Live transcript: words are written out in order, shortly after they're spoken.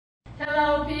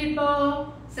Hello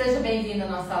people! Seja bem-vindo à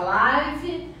nossa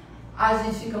live. A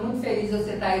gente fica muito feliz de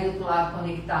você estar aí do outro lado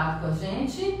conectado com a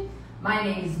gente. My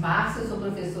name is Márcia, eu sou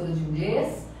professora de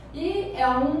inglês e é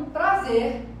um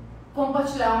prazer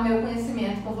compartilhar o meu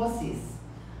conhecimento com vocês.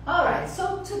 Alright,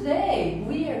 so today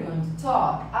we are going to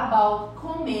talk about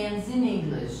commands in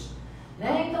English.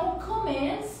 Então,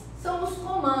 commands são os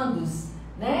comandos,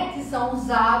 que são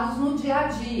usados no dia a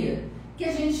dia, que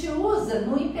a gente usa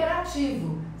no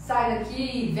imperativo. Sai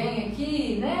daqui, vem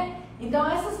aqui, Então,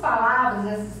 essas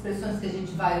palavras, essas expressões que a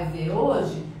gente vai ver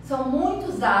hoje, são muito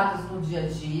usadas no dia a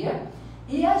dia.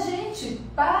 E a gente,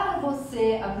 para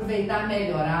você aproveitar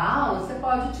melhor a aula, você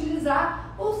pode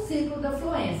utilizar o ciclo da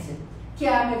fluência, que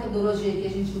é a metodologia que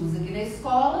a gente usa aqui na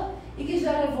escola e que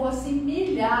já levou, assim,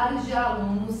 milhares de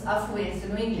alunos à fluência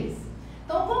no inglês.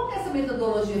 Então, como que essa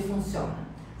metodologia funciona?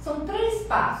 São 3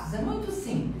 passos, é muito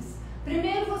simples.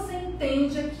 Primeiro, você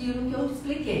entende aquilo que eu te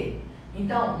expliquei.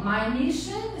 Então, my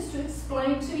mission is to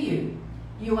explain to you.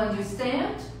 You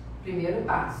understand? Primeiro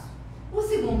passo. O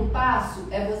segundo passo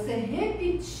é você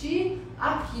repetir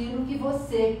aquilo que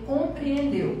você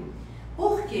compreendeu.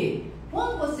 Por quê?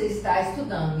 Quando você está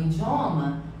estudando um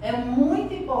idioma, é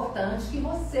muito importante que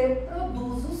você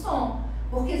produza o som.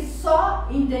 Porque só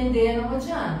entender não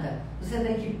adianta. Você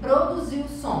tem que produzir o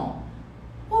som.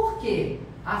 Por quê?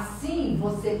 Assim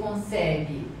você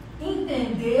consegue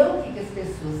entender o que as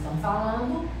pessoas estão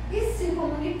falando e se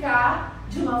comunicar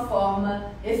de uma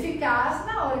forma eficaz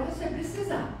na hora que você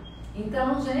precisar.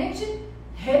 Então, gente,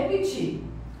 repetir.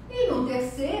 E no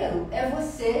terceiro é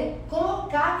você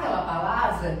colocar aquela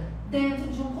palavra dentro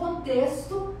de um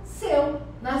contexto seu,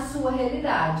 na sua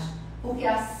realidade. Porque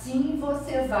assim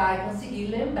você vai conseguir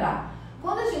lembrar.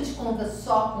 Quando a gente conta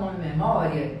só com a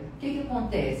memória, o que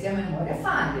acontece? A memória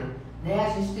falha. A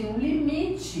gente tem um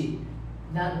limite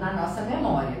na nossa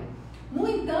memória. No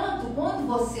entanto, quando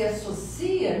você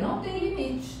associa, não tem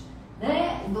limite.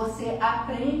 Você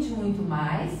aprende muito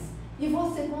mais e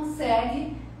você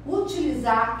consegue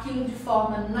utilizar aquilo de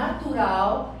forma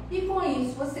natural e com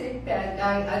isso você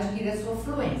adquire a sua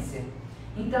fluência.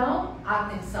 Então,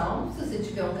 atenção, se você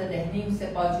tiver um caderninho, você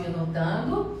pode ir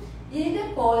anotando e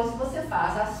depois você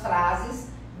faz as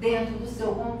frases dentro do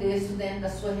seu contexto, dentro da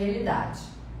sua realidade.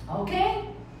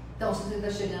 Ok? Então, se você está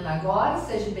chegando agora,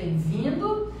 seja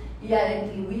bem-vindo. E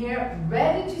we are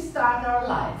ready to start our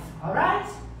life. Alright?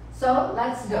 So,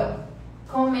 let's go.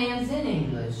 Commands in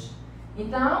English.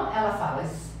 Então, ela fala,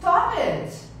 stop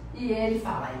it. E ele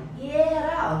fala, get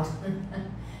out.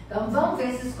 Então, vamos ver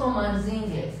esses comandos em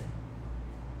inglês.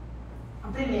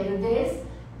 O primeiro deles,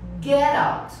 get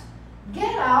out.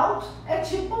 Get out é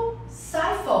tipo,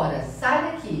 sai fora,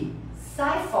 sai daqui,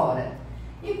 sai fora.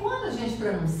 E quando a gente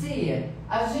pronuncia,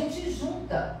 a gente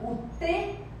junta o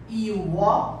T e o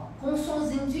O com um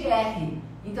sonzinho de R.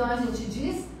 Então a gente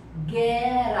diz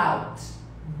get out,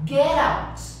 get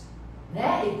out,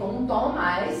 E com um tom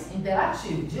mais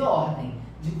imperativo, de ordem,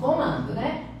 de comando,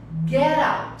 Get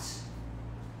out.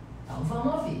 Então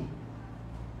vamos ouvir.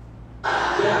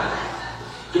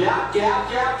 Get out, get out,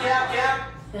 get out, get out, get out.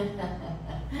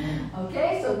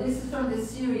 Okay, so this is from the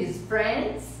series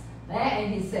Friends,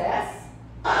 And he says,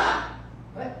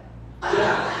 what?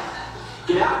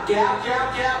 Get out, get out, get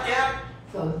out, get out, get out.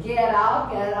 So get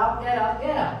out, get out, get out,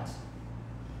 get out.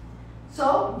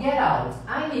 So, get out.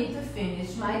 I need to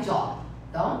finish my job.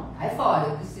 Então, sai fora,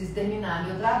 eu preciso terminar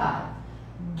meu trabalho.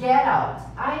 Get out.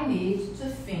 I need to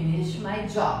finish my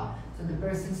job. So the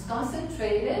person is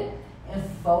concentrated and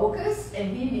focused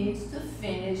and he needs to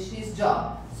finish his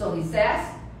job. So he says,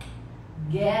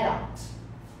 get out.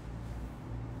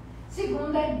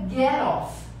 Segundo é get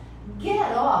off.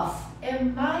 Get off é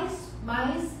mais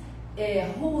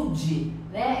rude,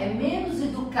 É menos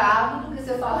educado do que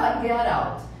você falar get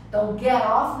out. Então, get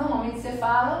off, normalmente você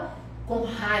fala com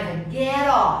raiva. Get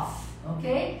off,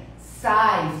 ok?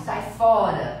 Sai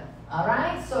fora.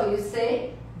 Alright? So you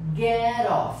say get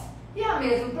off. E a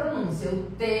mesma pronúncia,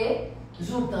 o T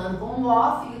juntando com o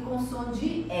O fica com som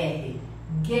de R.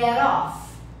 Get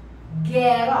off.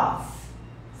 Get off.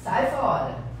 Sai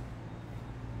fora.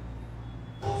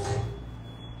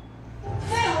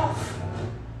 Get off.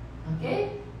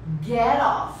 Ok? Get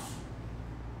off.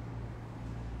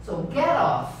 So, get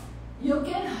off. You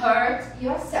can hurt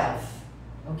yourself.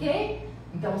 Ok?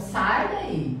 Então, sai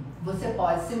daí. Você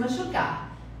pode se machucar.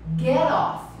 Get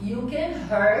off. You can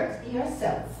hurt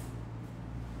yourself.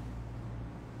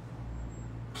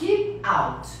 Keep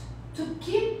out. To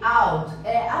keep out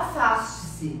é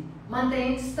afaste-se.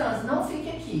 Mantenha distância. Não fique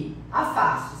aqui.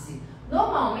 Afaste-se.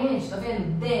 Normalmente, tá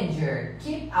vendo? Danger.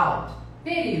 Keep out.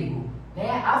 Perigo.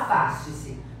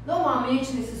 Afaste-se.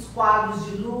 Normalmente nesses quadros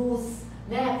de luz,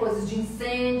 né, coisas de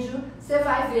incêndio, você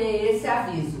vai ver esse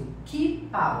aviso, keep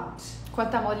out.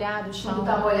 Quando tá molhado o chão. Quando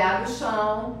tá molhado o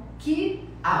chão, keep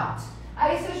out.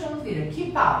 Aí você junto vira,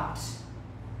 keep out.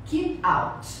 Keep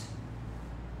out.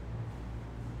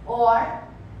 Or,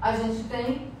 a gente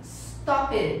tem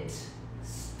stop it.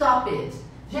 Stop it.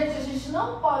 Gente, a gente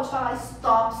não pode falar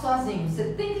stop sozinho.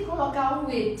 Você tem que colocar o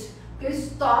it. Porque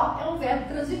stop é um verbo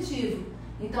transitivo.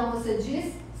 Então você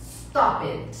diz stop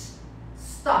it.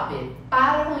 Stop it.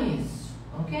 Para com isso.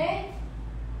 Ok?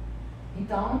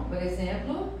 Então, por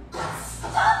exemplo,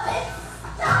 stop it.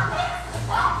 Stop it.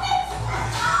 Stop it.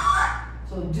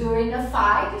 So, during a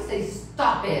fight, you say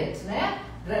stop it, né?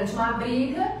 Durante uma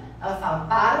briga, ela fala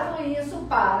para com isso,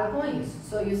 para com isso.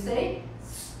 So, you say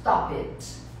stop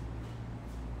it.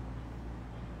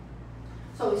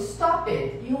 So, stop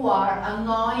it. You are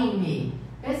annoying me.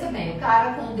 Pensa bem, o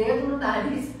cara com o dedo no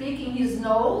nariz, picking his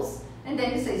nose, and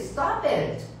then you say stop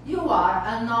it. You are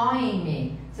annoying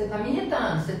me. Você está me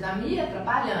irritando, você está me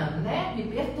atrapalhando, né? Me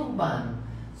perturbando.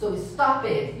 So, stop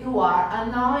it. You are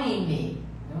annoying me.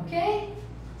 Okay?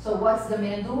 So, what's the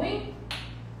man doing?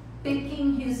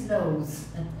 Picking his nose.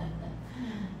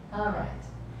 Alright.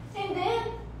 And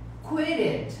then, quit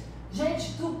it.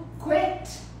 Gente, to quit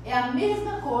é a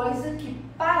mesma coisa que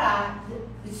parar.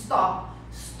 Stop.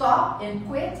 Stop and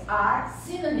quit are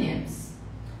synonyms.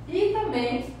 E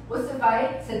também você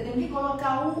tem que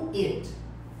colocar o it.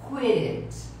 Quit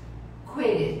it.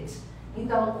 Quit it.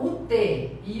 Então, o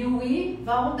T e o I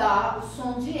vão dar o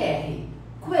som de R.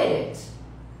 Quit it.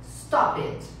 Stop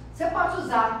it. Você pode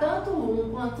usar tanto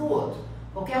um quanto o outro.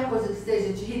 Qualquer coisa que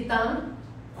esteja te irritando,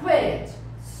 quit it.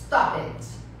 Stop it.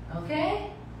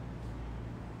 Ok?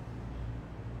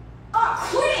 Oh,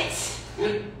 quit!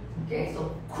 Ok,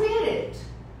 so quit it.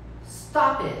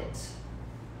 Stop it.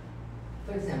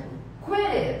 Por exemplo, quit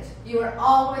it. You're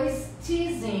always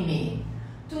teasing me.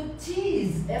 To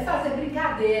tease é fazer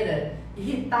brincadeira,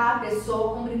 irritar a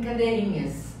pessoa com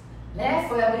brincadeirinhas, né?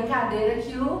 Foi a brincadeira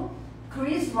que o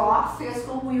Chris Rock fez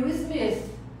com o Will Smith,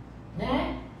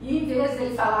 né? E em vez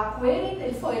dele falar quit it,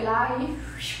 ele foi lá e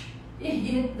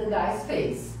hit the guy's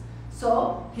face.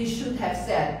 So, he should have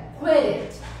said, quit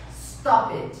it,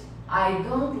 stop it, I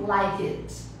don't like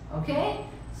it, okay?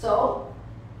 So,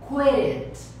 quit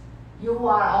it. You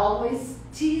are always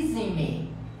teasing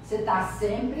me. Você está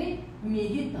sempre me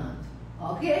irritando,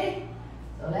 ok?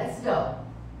 So, let's go.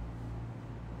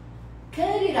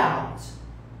 Cut it out.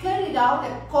 Cut it out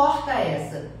é corta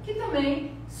essa. Que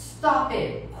também, stop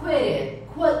it, quit it,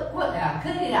 cut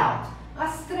it out.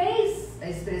 As três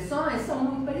expressões são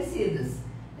muito parecidas.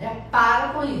 Né? Para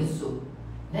com isso.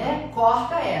 Né?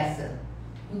 Corta essa.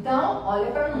 Então, olha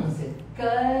a pronúncia.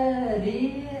 Cut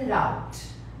it out.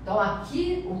 Então,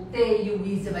 aqui o T e o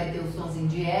I você vai ter o somzinho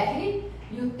de R.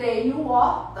 E o T e o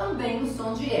O também o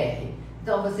som de R.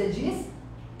 Então, você diz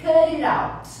cut it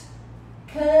out.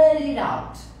 Cut it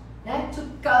out. Né? To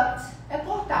cut é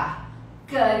cortar.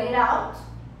 Cut it out,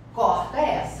 corta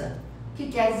essa. Que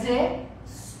quer dizer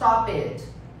stop it,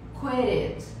 quit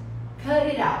it, cut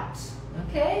it out.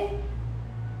 Ok?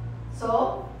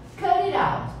 So, cut it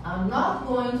out. I'm not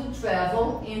going to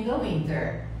travel in the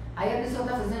winter. Aí a pessoa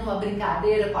está fazendo uma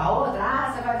brincadeira com a outra.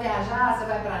 Ah, você vai viajar, você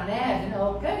vai para a neve.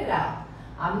 No, cut it out.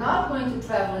 I'm not going to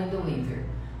travel in the winter.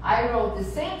 I wrote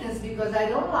this sentence because I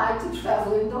don't like to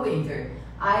travel in the winter.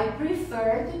 I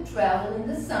prefer to travel in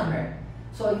the summer.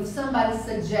 So if somebody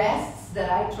suggests that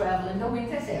I travel in the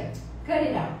winter, I say, cut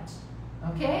it out.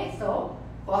 Ok? So,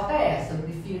 corta essa. Eu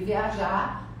prefiro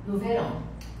viajar no verão.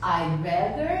 I'd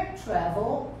rather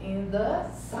travel in the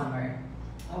summer.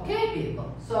 Okay,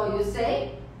 people? So you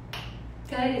say,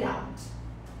 cut it out.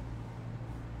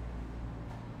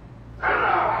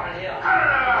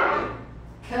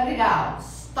 Cut it out.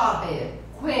 Stop it.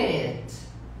 Quit it.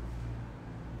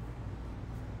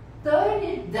 Turn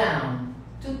it down.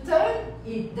 To turn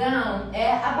it down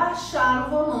é abaixar o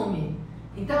volume.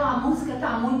 Então a música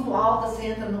está muito alta, você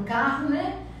entra no carro,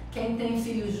 né? Quem tem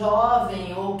filho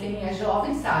jovem ou quem é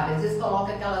jovem sabe. Às vezes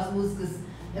coloca aquelas músicas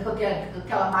com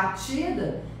aquela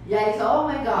batida e aí diz, oh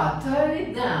my God, turn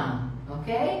it down.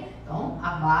 Ok? Então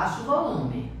abaixa o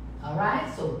volume.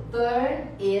 Alright? So turn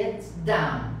it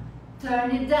down.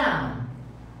 Turn it down.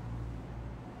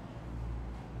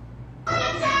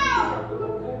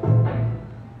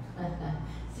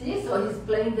 See, so he's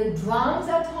playing the drums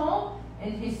at home,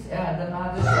 and he's the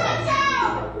mother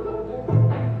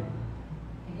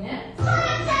again. Turn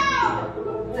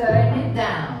it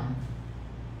down.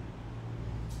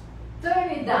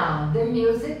 Turn it down. The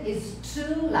music is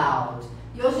too loud.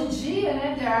 E hoje em dia,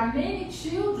 né, there are many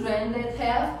children that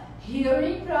have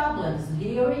hearing problems,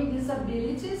 hearing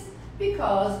disabilities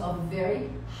because of very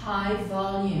high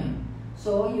volume.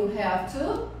 So you have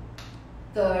to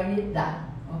turn it down,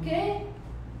 okay?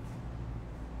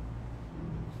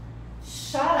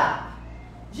 Shut up.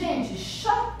 Gente,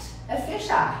 shut é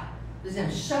fechar. Por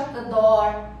exemplo, shut the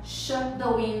door, shut the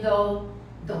window.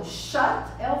 Então, shut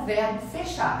é o verbo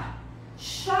fechar.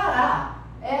 Shut up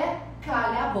é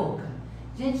cale a boca.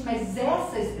 Gente, mas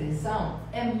essa expressão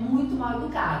é muito mal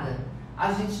educada.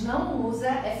 A gente não usa,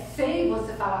 é feio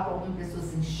você falar com alguma pessoa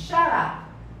assim, shut up,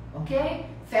 ok?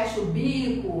 Fecha o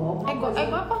bico, alguma coisa. É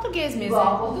igual a português mesmo.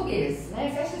 Igual a português,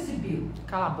 né? Fecha esse bico.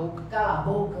 Cala a boca. Cala a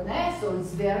boca, né? So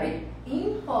it's very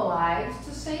impolite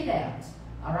to say that.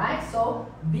 Alright? So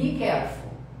be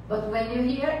careful. But when you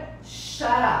hear shut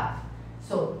up,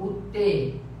 so o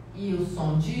T e o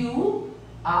som de U,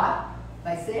 A,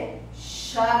 vai ser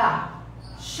shut up.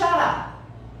 Shut up.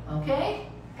 Ok?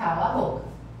 Cala a boca.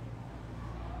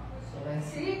 So let's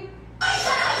see.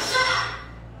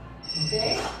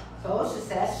 Okay? So she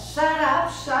says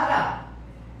shut up.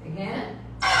 Again.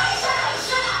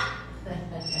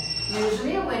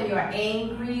 Usually when you're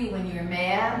angry, when you're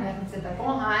mad, né, quando você está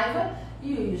com raiva,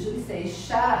 you usually say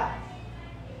shut up.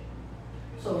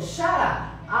 So shut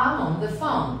up, I'm on the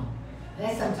phone.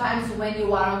 And sometimes when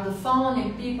you are on the phone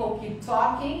and people keep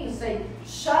talking, you say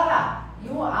shut up,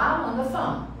 I'm on the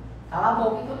phone. Cala a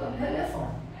boca que eu estou no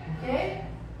telefone, ok?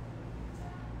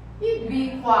 E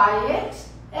be quiet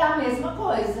é a mesma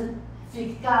coisa.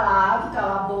 Fique calado,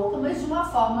 cala a boca, mas de uma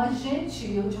forma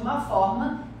gentil, de uma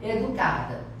forma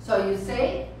educada. So you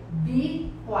say,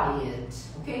 be quiet,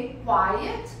 ok?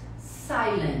 Quiet,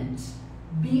 silent.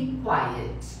 Be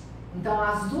quiet. Então,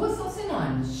 as duas são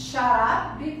sinônimos. Shut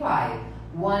up, be quiet.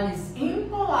 One is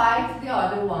impolite, the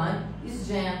other one is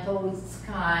gentle, it's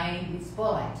kind, it's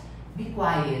polite. Be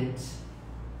quiet.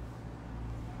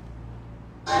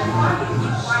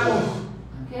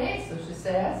 Okay, so she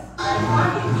says,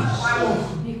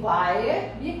 be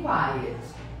quiet, be quiet.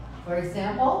 For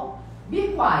example,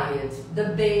 be quiet,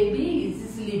 the baby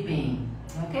is sleeping.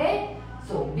 Okay?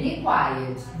 So, be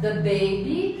quiet, the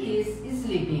baby is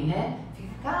sleeping, né?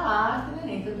 Fica calado que o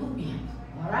neném está dormindo.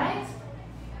 Alright?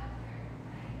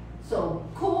 So,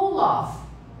 cool off.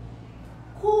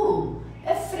 Cool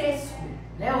é fresco,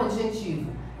 né? O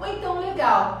adjetivo. Ou então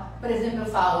legal. Por exemplo, eu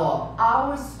falo, ó,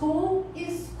 our school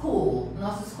is cool.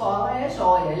 Nossa escola é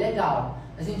jóia, é legal.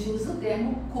 A gente usa o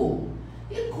termo cool.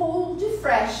 E cool de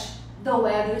fresh. The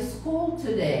weather is cool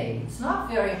today. It's not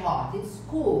very hot, it's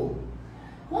cool.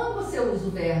 Quando você usa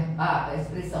o verbo, a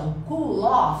expressão cool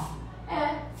off,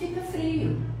 fica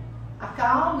frio.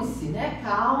 Acalme-se, né?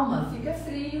 Calma, fica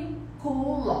frio.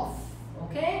 Cool off,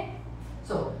 ok?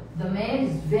 So, the man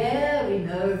is very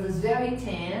nervous, very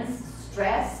tense,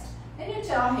 stressed, and you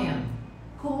tell him,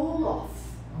 cool off,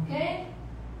 okay?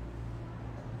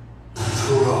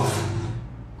 Cool off.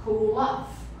 Cool off.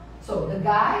 So, the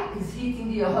guy is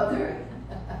hitting the other,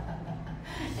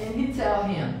 and you tell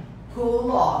him,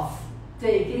 cool off,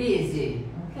 take it easy,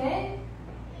 okay?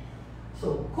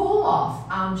 So, cool off,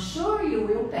 I'm sure you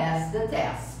will pass the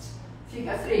test.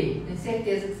 Fica frio, tenho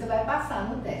certeza que você vai passar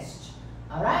no teste.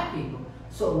 Alright, people?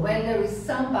 So, when there is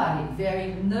somebody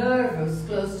very nervous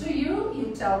close to you,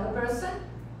 you tell the person,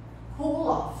 cool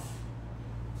off.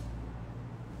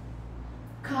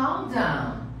 Calm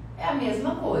down é a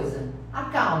mesma coisa.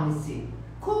 Acalme-se.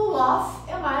 Cool off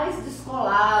é mais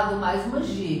descolado, mais uma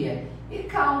gíria. E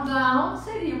calm down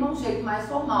seria um jeito mais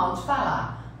formal de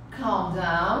falar. Calm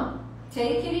down,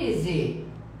 take it easy,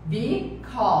 be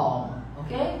calm,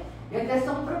 ok? E a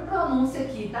questão para pronúncia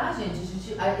aqui, tá, gente?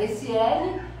 Esse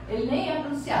L, ele nem é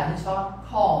pronunciado, a gente fala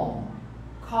calm,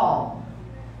 calm.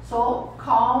 So,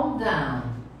 calm down,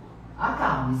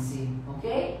 acalme-se,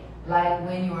 ok? Like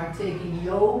when you are taking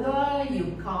yoga,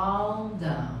 you calm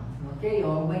down, okay?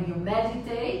 Or when you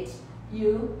meditate,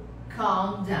 you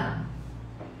calm down.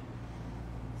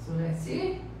 So let's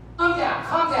see. Calm down,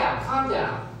 calm down, calm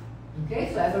down.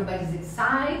 Okay, so everybody's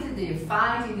excited, they're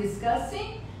fighting,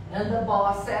 discussing, and the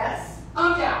boss says,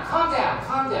 Calm down, calm down,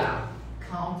 calm down.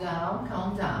 calm down,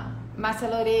 calm down. Márcia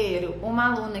Loureiro,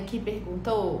 uma aluna aqui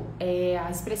perguntou a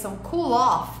expressão cool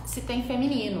off se tem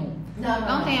feminino.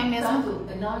 Não tem a mesma... Tanto,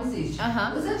 não existe.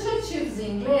 Uhum. Os adjetivos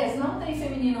em inglês não tem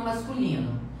feminino ou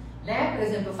masculino. Né? Por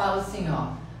exemplo, eu falo assim,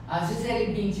 ó. A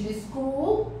Gisele Bündchen is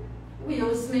cool,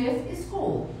 Will Smith is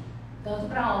cool. Tanto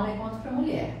para homem quanto para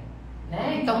mulher.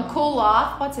 Né? Então, cool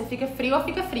off pode ser fica frio ou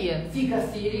fica fria. Fica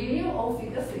frio ou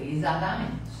fica frio,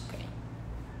 exatamente. Okay.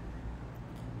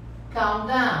 Calm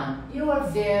down, you are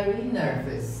very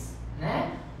nervous.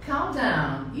 Né? Calm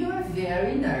down, you are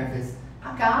very nervous.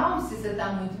 Acalme-se, você está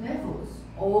muito nervoso.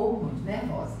 ou muito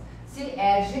nervosa. See,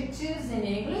 adjectives in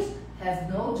English has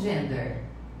no gender.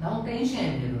 Não tem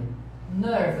gênero.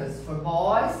 Nervous for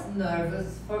boys,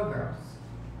 nervous for girls.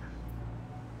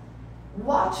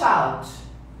 Watch out.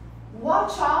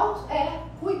 Watch out é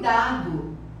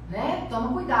cuidado, né?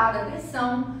 Toma cuidado,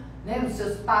 atenção, né? Nos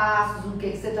seus passos, no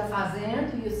que você está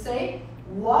fazendo. You say,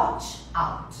 watch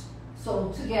out. So,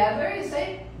 together, you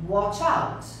say, watch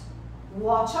out.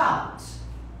 Watch out.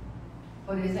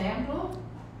 Por exemplo,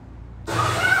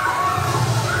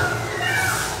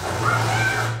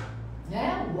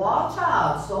 yeah, watch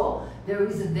out. So there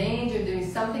is a danger, there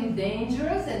is something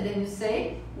dangerous, and then you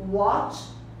say, watch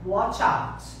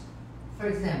out. For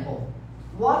example,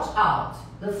 watch out,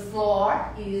 the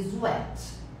floor is wet.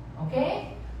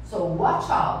 Okay? So watch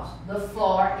out, the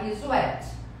floor is wet.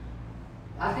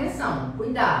 Atenção,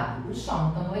 cuidado, o chão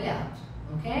está molhado.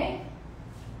 Ok?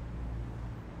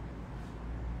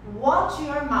 Watch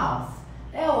your mouth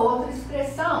é outra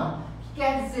expressão que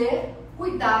quer dizer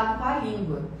cuidado com a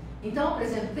língua. Então, por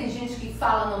exemplo, tem gente que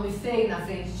fala nome feio na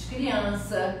frente de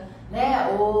criança, né?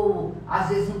 Ou às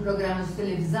vezes no programa de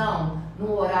televisão,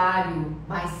 no horário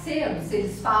mais cedo, se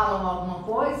eles falam alguma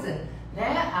coisa,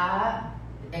 né?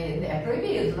 É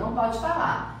proibido, não pode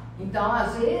falar. Então,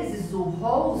 às vezes o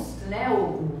host, né?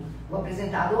 O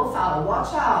apresentador fala,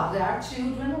 watch out, there are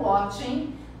children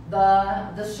watching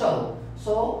the show.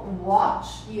 So,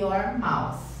 watch your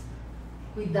mouth.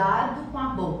 Cuidado com a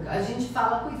boca. A gente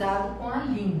fala cuidado com a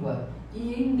língua.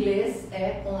 E em inglês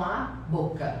é com a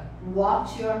boca.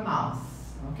 Watch your mouth.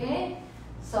 Ok?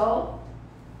 So,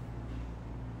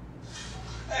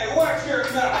 Hey, watch your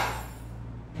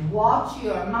mouth. watch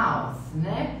your mouth,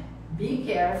 né? Be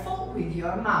careful with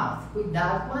your mouth.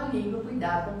 Cuidado com a língua,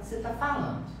 cuidado com o que você está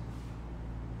falando.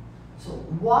 So,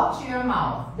 watch your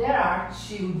mouth. There are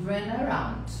children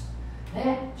around.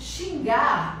 Né?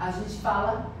 Xingar, a gente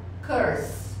fala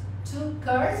curse. To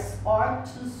curse or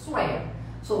to swear.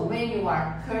 So when you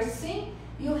are cursing,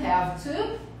 you have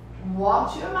to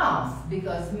watch your mouth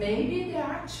because maybe there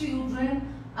are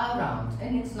children around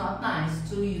and it's not nice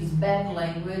to use bad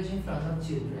language in front of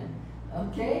children.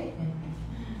 Okay?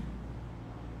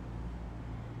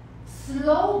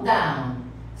 Slow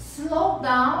down. Slow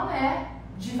down é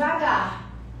devagar,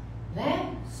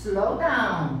 né? Slow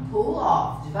down, pull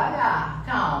off, devagar,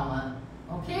 calma.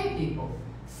 Ok, people?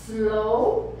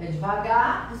 Slow é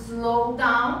devagar, slow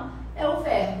down é o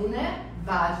verbo, né?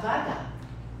 Vá devagar.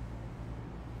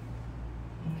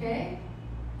 Ok?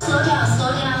 Slow down,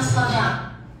 slow down, slow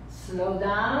down. Slow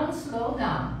down, slow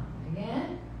down.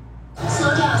 Again.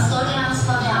 Slow down, slow down,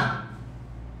 slow down.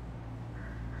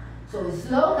 So,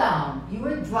 slow down. You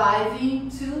are driving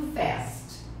too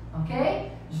fast.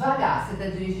 Ok? Devagar, você está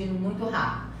dirigindo muito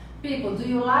rápido. People, do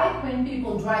you like when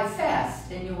people drive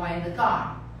fast and you are in the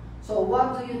car? So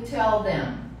what do you tell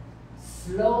them?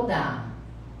 Slow down.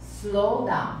 Slow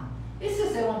down. E se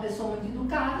você é uma pessoa muito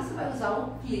educada, você vai usar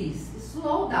o please.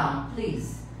 Slow down,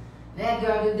 please. The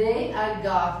other day I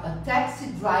got a taxi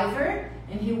driver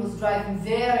and he was driving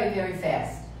very, very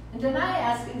fast. And then I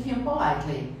asked him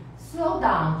politely, slow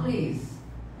down, please.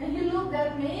 And he looked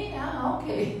at me,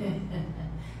 okay.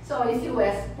 So if you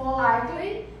ask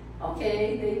politely,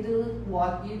 okay, they do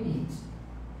what you need.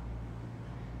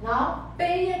 Now,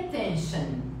 pay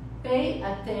attention. Pay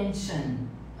attention.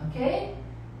 Ok?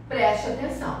 Preste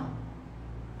atenção.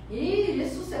 E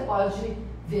isso você pode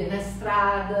ver na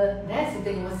estrada, né? Se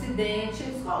tem um acidente,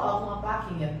 eles colocam uma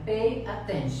plaquinha. Pay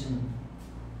attention.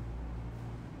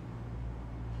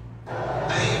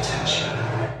 Pay attention.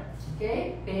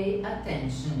 Ok? Pay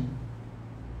attention.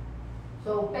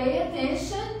 So, pay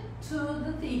attention to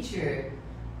the teacher.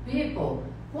 People,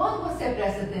 quando você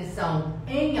presta atenção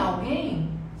em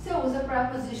alguém, você usa a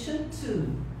preposition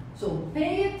to. So,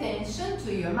 pay attention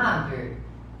to your mother.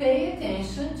 Pay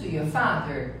attention to your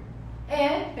father.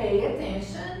 And pay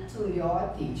attention to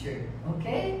your teacher.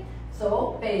 Okay?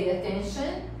 So, pay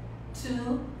attention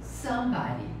to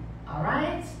somebody.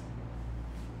 Alright?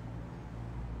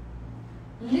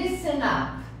 Listen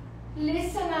up.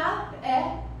 Listen up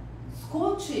é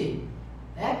escute.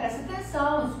 Presta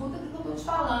atenção, escuta o que eu estou te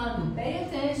falando. Pay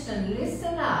attention,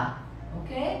 listen up.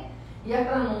 Ok? E a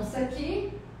pronúncia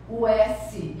aqui, o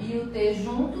S e o T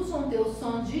juntos vão ter o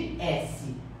som de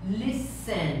S.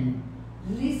 Listen.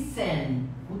 Listen.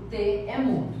 O T é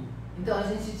mudo. Então a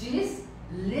gente diz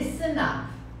listen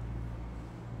up.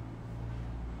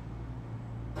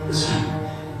 Listen.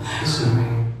 Listen to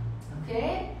me.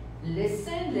 Ok?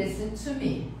 Listen, listen to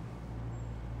me.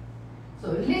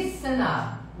 So listen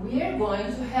up. We are going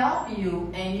to help you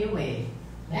anyway.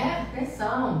 Né?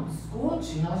 Atenção,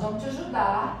 escute, nós vamos te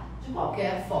ajudar de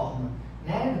qualquer forma.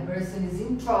 né? The person is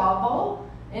in trouble,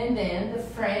 and then the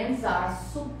friends are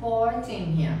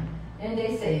supporting him. And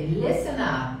they say, listen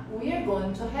up, we are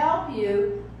going to help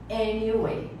you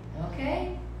anyway,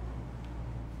 okay?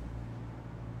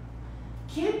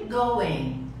 Keep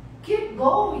going. Keep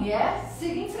going,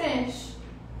 siga em frente,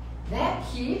 né?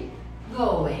 Keep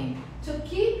going. To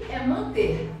keep é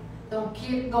manter. Então,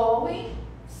 keep going,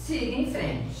 siga em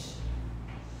frente.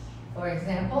 For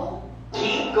example,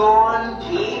 Keep going,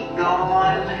 keep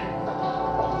going.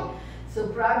 so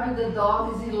probably the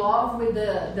dog is in love with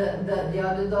the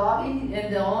other dog and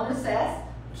the owner says,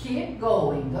 keep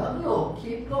going, don't look,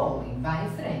 keep going, vai em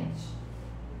frente.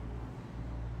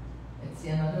 Let's see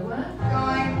another one.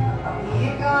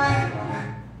 Keep going.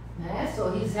 Né?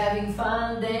 So he's having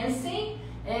fun dancing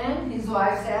and his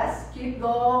wife says, keep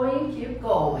going, keep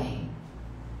going.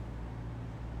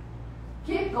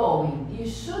 Keep going. You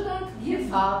shouldn't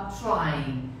give up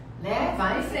trying. Né?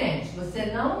 Vai em frente.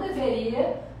 Você não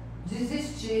deveria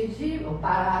desistir de ou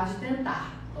parar de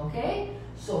tentar, ok?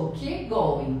 So keep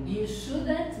going. You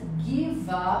shouldn't give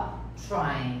up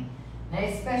trying.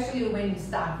 Né? Especially when you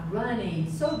start running,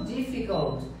 it's so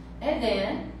difficult. And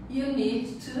then you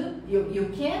need to,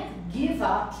 you can't give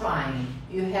up trying.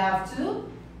 You have to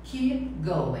keep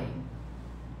going.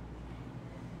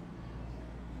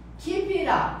 Keep it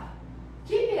up.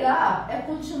 Keep it up é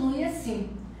continue assim.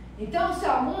 Então, se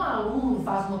algum aluno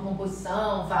faz uma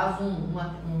composição, faz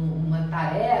uma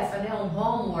tarefa, né, um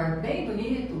homework bem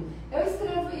bonito, eu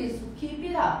escrevo isso, keep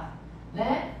it up,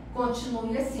 né?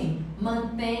 Continue assim,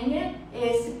 mantenha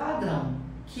esse padrão,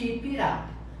 keep it up.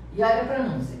 E olha a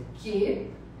pronúncia,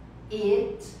 keep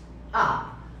it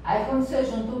up. Aí quando você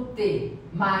junta o T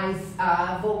mais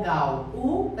a vogal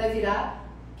U, vai virar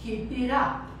keep it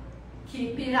up,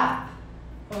 keep it up.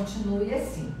 Continue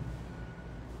assim.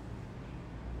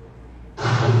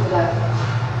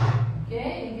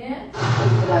 Okay, again.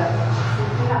 Keep it up.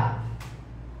 Keep it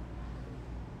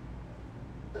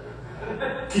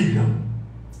up.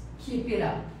 Keep it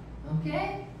up.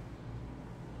 Okay?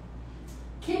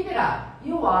 Keep it up.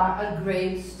 You are a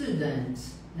great student.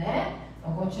 Né?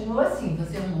 Então continua assim,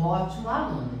 você é um ótimo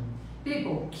aluno.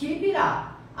 People, keep it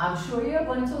up. I'm sure you're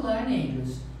going to learn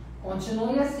English.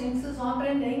 Continue assim que vocês vão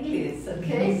aprender inglês,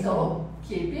 ok? So,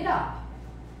 keep it up.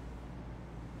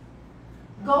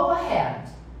 Go ahead.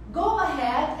 Go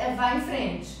ahead é vai em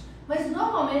frente, mas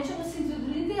normalmente é no sentido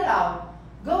literal.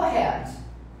 Go ahead,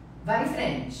 vai em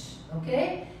frente,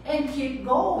 ok? And keep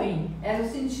going é no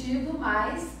sentido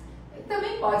mais,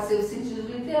 também pode ser o sentido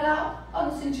literal ou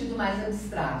no sentido mais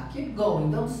abstrato. Keep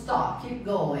going, don't stop, keep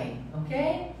going,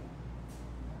 ok?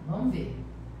 Vamos ver.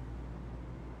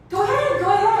 Go ahead, go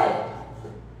ahead.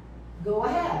 Go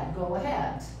ahead, go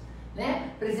ahead.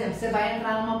 Né? Por exemplo, você vai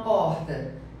entrar numa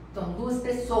porta, então duas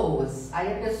pessoas,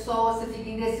 aí a pessoa, você fica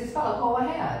indeciso e fala, go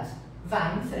ahead,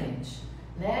 vai em frente.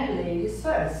 Né? Ladies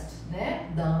first, né?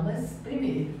 Damas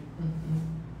primeiro.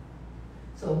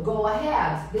 So, go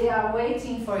ahead, they are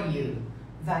waiting for you.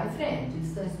 Vai em frente, eles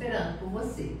estão esperando por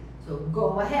você. So,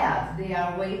 go ahead, they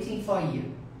are waiting for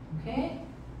you. Ok?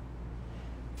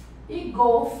 E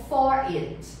go for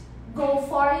it. Go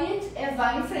for it é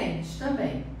vai em frente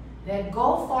também. Né?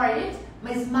 Go for it,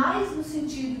 mas mais no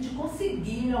sentido de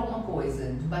conseguir alguma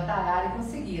coisa, de batalhar e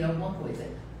conseguir alguma coisa.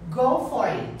 Go for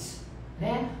it.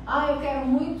 Né? Eu quero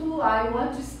muito, I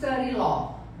want to study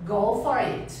law. Go for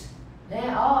it. Né?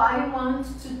 I want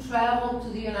to travel to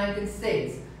the United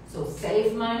States. So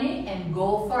save money and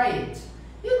go for it.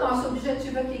 E o nosso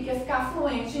objetivo aqui é ficar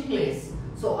fluente em inglês.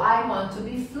 So I want to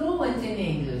be fluent in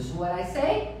English. What I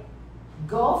say?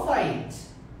 Go for it.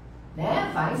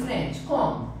 Né? Vai em frente.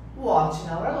 Como? Watching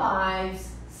our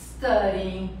lives,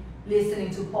 studying,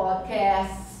 listening to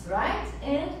podcasts, right?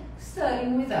 And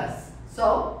studying with us.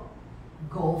 So,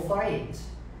 go for it.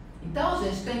 Então,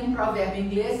 gente, tem um provérbio em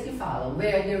inglês que fala,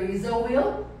 where there is a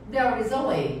will, there is a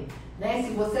way. Né?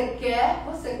 Se você quer,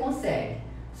 você consegue.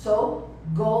 So,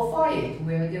 go for it.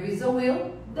 Where there is a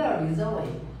will, there is a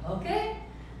way. Ok?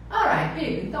 Alright,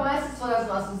 people. Então, essas foram as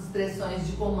nossas expressões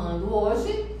de comando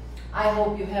hoje. I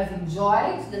hope you have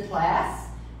enjoyed the class.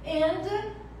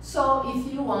 And so,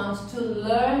 if you want to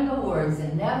learn the words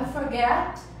and never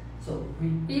forget, so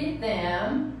repeat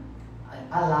them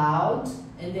aloud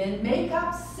and then make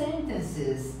up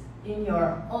sentences in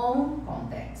your own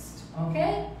context.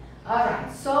 Okay?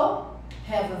 Alright, so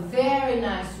have a very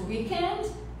nice weekend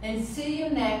and see you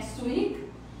next week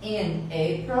in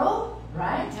April,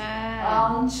 right?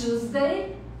 On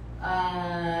Tuesday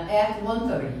at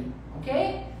 1:30.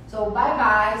 Okay? So bye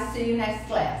bye, see you next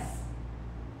class.